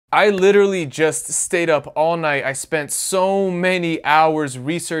I literally just stayed up all night. I spent so many hours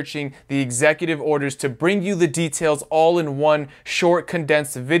researching the executive orders to bring you the details all in one short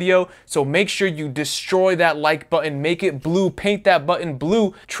condensed video. So make sure you destroy that like button, make it blue, paint that button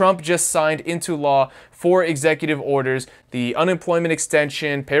blue. Trump just signed into law 4 executive orders: the unemployment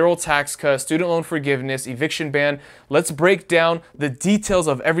extension, payroll tax cut, student loan forgiveness, eviction ban. Let's break down the details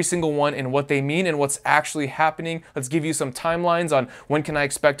of every single one and what they mean and what's actually happening. Let's give you some timelines on when can I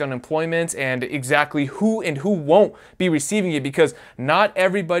expect unemployment and exactly who and who won't be receiving it, because not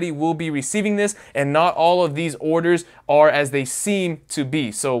everybody will be receiving this and not all of these orders are as they seem to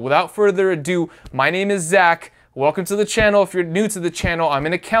be. So without further ado, my name is Zach. Welcome to the channel. If you're new to the channel, I'm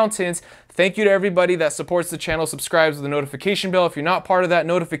an accountant. Thank you to everybody that supports the channel, subscribes with the notification bell. If you're not part of that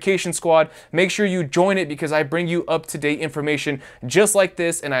notification squad, make sure you join it because I bring you up-to-date information just like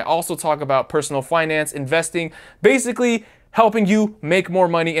this. And I also talk about personal finance, investing, basically helping you make more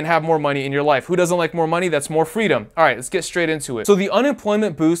money and have more money in your life. Who doesn't like more money? That's more freedom. All right, let's get straight into it. So the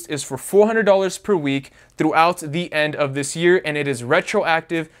unemployment boost is for $400 per week throughout the end of this year, and it is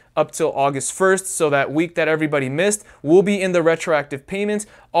retroactive up till August 1st. So that week that everybody missed will be in the retroactive payments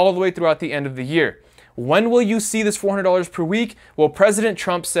all the way throughout the end of the year. When will you see this $400 per week? Well, President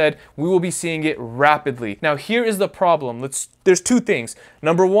Trump said we will be seeing it rapidly. Now, here is the problem. There's 2 things.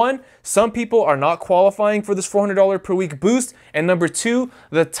 Number 1, some people are not qualifying for this $400 per week boost. And number 2,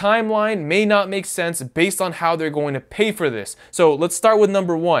 the timeline may not make sense based on how they're going to pay for this. So let's start with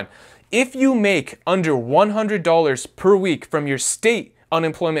number 1. If you make under $100 per week from your state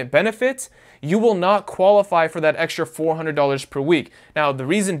unemployment benefits, you will not qualify for that extra $400 per week. Now, the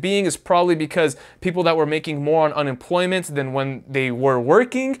reason being is probably because people that were making more on unemployment than when they were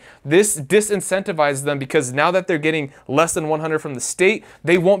working, this disincentivizes them, because now that they're getting less than $100 from the state,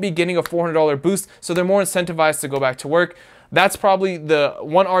 they won't be getting a $400 boost, so they're more incentivized to go back to work. That's probably the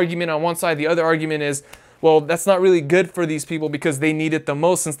one argument on one side. The other argument is, well, that's not really good for these people because they need it the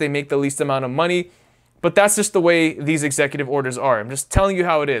most since they make the least amount of money. But that's just the way these executive orders are. I'm just telling you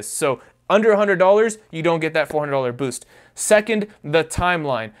how it is. So under $100, you don't get that $400 boost. Second, the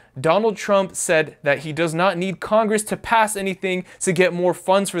timeline. Donald Trump said that he does not need Congress to pass anything to get more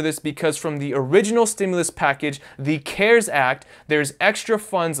funds for this, because from the original stimulus package, the CARES Act, there's extra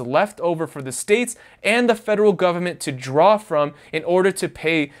funds left over for the states and the federal government to draw from in order to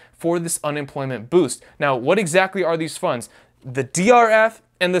pay for this unemployment boost. Now, what exactly are these funds? The DRF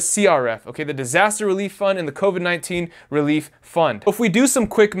and the CRF, okay, the Disaster Relief Fund and the COVID-19 Relief Fund. If we do some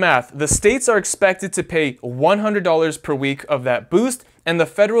quick math, the states are expected to pay $100 per week of that boost, and the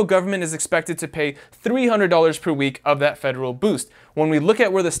federal government is expected to pay $300 per week of that federal boost. When we look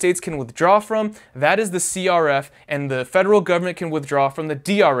at where the states can withdraw from, that is the CRF, and the federal government can withdraw from the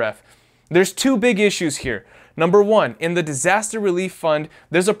DRF. There's 2 big issues here. Number 1, in the Disaster Relief Fund,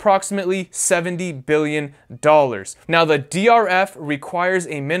 there's approximately $70 billion. Now, the DRF requires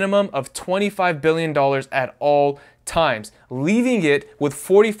a minimum of $25 billion at all times, leaving it with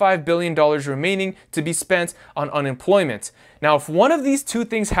 $45 billion remaining to be spent on unemployment. Now, if one of these 2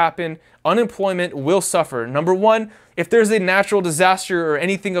 things happen, unemployment will suffer. Number 1, if there's a natural disaster or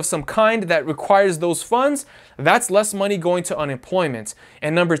anything of some kind that requires those funds, that's less money going to unemployment.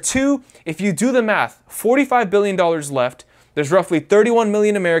 And number 2, if you do the math, $45 billion left, there's roughly 31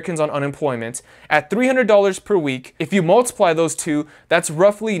 million Americans on unemployment. At $300 per week, if you multiply those 2, that's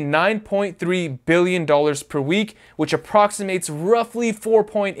roughly $9.3 billion per week, which approximates roughly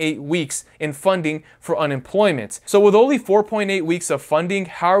 4.8 weeks in funding for unemployment. So with only 4.8 weeks of funding,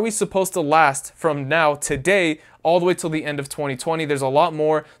 how are we supposed to last from now, today, all the way till the end of 2020? There's a lot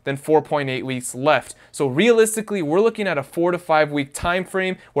more than 4.8 weeks left. So realistically, we're looking at a 4 to 5 week time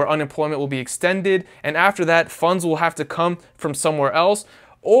frame where unemployment will be extended, and after that, funds will have to come from somewhere else.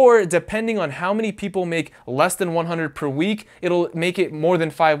 Or depending on how many people make less than 100 per week, it'll make it more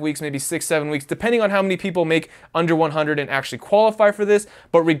than 5 weeks, maybe 6, 7 weeks, depending on how many people make under 100 and actually qualify for this.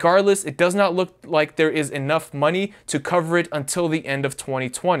 But regardless, it does not look like there is enough money to cover it until the end of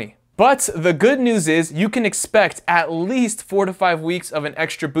 2020. But the good news is you can expect at least 4 to 5 weeks of an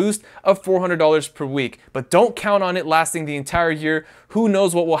extra boost of $400 per week. But don't count on it lasting the entire year. Who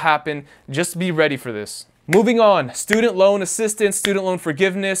knows what will happen? Just be ready for this. Moving on, student loan assistance, student loan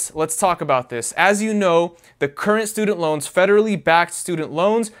forgiveness. Let's talk about this. As you know, the current student loans, federally backed student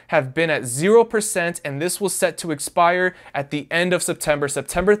loans, have been at 0%, and this was set to expire at the end of September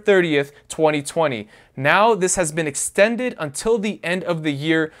 30th, 2020. Now this has been extended until the end of the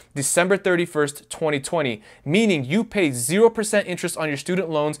year, December 31st, 2020, meaning you pay 0% interest on your student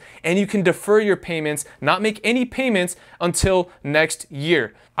loans and you can defer your payments, not make any payments until next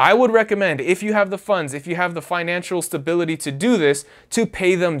year. I would recommend, if you have the funds, if you have the financial stability to do this, to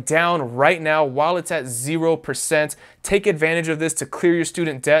pay them down right now while it's at 0%. Take advantage of this to clear your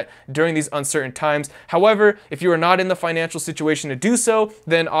student debt during these uncertain times. However, if you are not in the financial situation to do so,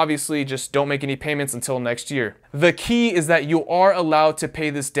 then obviously just don't make any payments until next year. The key is that you are allowed to pay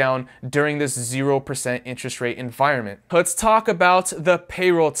this down during this 0% interest rate environment. Let's talk about the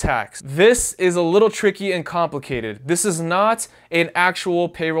payroll tax. This is a little tricky and complicated. This is not an actual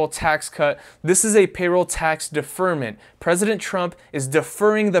payroll tax cut. This is a payroll tax deferment. President Trump is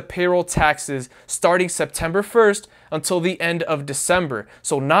deferring the payroll taxes starting September 1st until the end of December.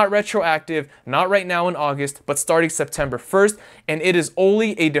 So not retroactive, not right now in August, but starting September 1st. And it is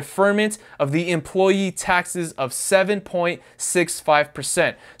only a deferment of the employee taxes of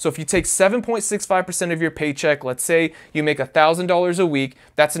 7.65%. So if you take 7.65% of your paycheck, let's say you make $1,000 a week,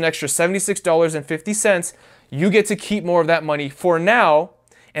 that's an extra $76.50. You get to keep more of that money for now.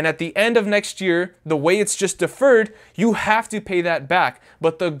 And at the end of next year, the way it's just deferred, you have to pay that back.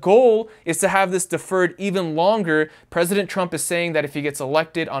 But the goal is to have this deferred even longer. President Trump is saying that if he gets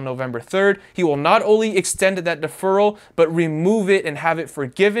elected on November 3rd, he will not only extend that deferral, but remove it and have it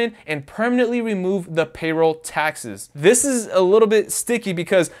forgiven and permanently remove the payroll taxes. This is a little bit sticky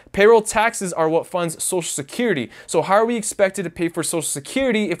because payroll taxes are what funds Social Security. So how are we expected to pay for Social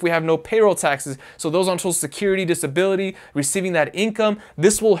Security if we have no payroll taxes? So those on Social Security, disability, receiving that income,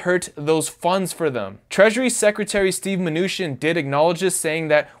 this will hurt those funds for them. Treasury Secretary Steve Mnuchin did acknowledge this, saying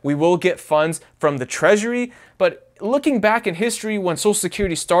that we will get funds from the Treasury, but looking back in history, when Social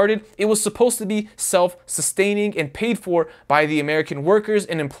Security started, it was supposed to be self-sustaining and paid for by the American workers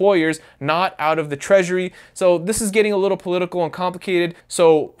and employers, not out of the Treasury. So this is getting a little political and complicated.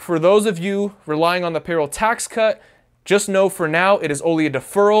 So for those of you relying on the payroll tax cut, just know for now it is only a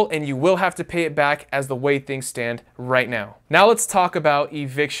deferral and you will have to pay it back as the way things stand right now. Now let's talk about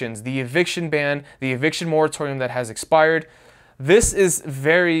evictions, the eviction ban, the eviction moratorium that has expired. This is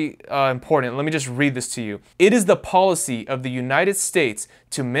very important. Let me just read this to you. It is the policy of the United States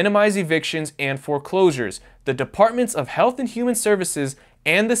to minimize evictions and foreclosures. The Departments of Health and Human Services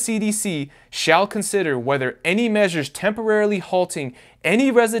and the CDC shall consider whether any measures temporarily halting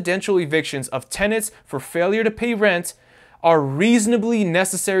any residential evictions of tenants for failure to pay rent are reasonably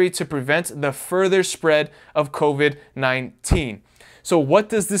necessary to prevent the further spread of COVID-19. So what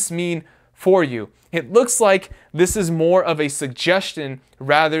does this mean for you? It looks like this is more of a suggestion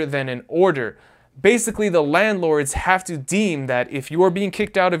rather than an order. Basically, the landlords have to deem that if you are being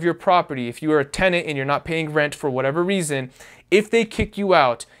kicked out of your property, if you are a tenant and you're not paying rent for whatever reason, if they kick you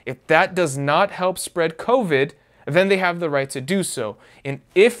out, if that does not help spread COVID, then they have the right to do so. And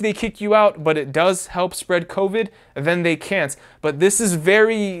if they kick you out, but it does help spread COVID, then they can't. But this is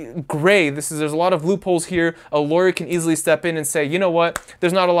very gray. There's a lot of loopholes here. A lawyer can easily step in and say, you know what,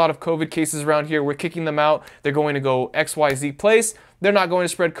 there's not a lot of COVID cases around here. We're kicking them out. They're going to go XYZ place. They're not going to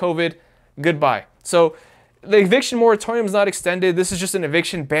spread COVID. Goodbye. So the eviction moratorium is not extended. This is just an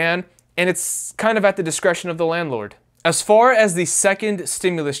eviction ban, and it's kind of at the discretion of the landlord. As far as the second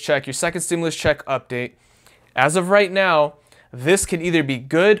stimulus check, your second stimulus check update, as of right now, this can either be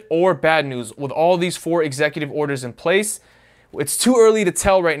good or bad news with all these 4 executive orders in place. It's too early to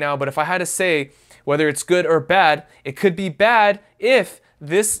tell right now, but if I had to say whether it's good or bad, it could be bad if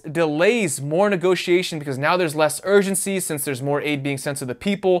this delays more negotiation because now there's less urgency since there's more aid being sent to the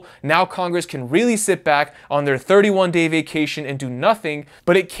people. Now Congress can really sit back on their 31-day vacation and do nothing.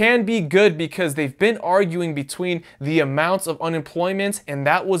 But it can be good because they've been arguing between the amounts of unemployment, and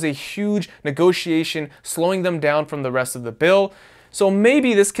that was a huge negotiation, slowing them down from the rest of the bill. So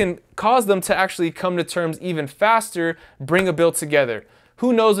maybe this can cause them to actually come to terms even faster, bring a bill together.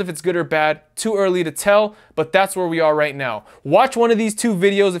 Who knows if it's good or bad? Too early to tell, but that's where we are right now. Watch one of these 2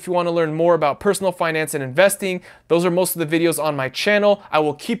 videos if you want to learn more about personal finance and investing. Those are most of the videos on my channel. I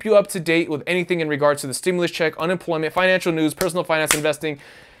will keep you up to date with anything in regards to the stimulus check, unemployment, financial news, personal finance investing.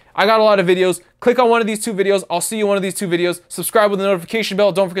 I got a lot of videos. Click on one of these 2 videos. I'll see you in one of these 2 videos. Subscribe with the notification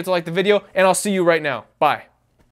bell. Don't forget to like the video, and I'll see you right now. Bye.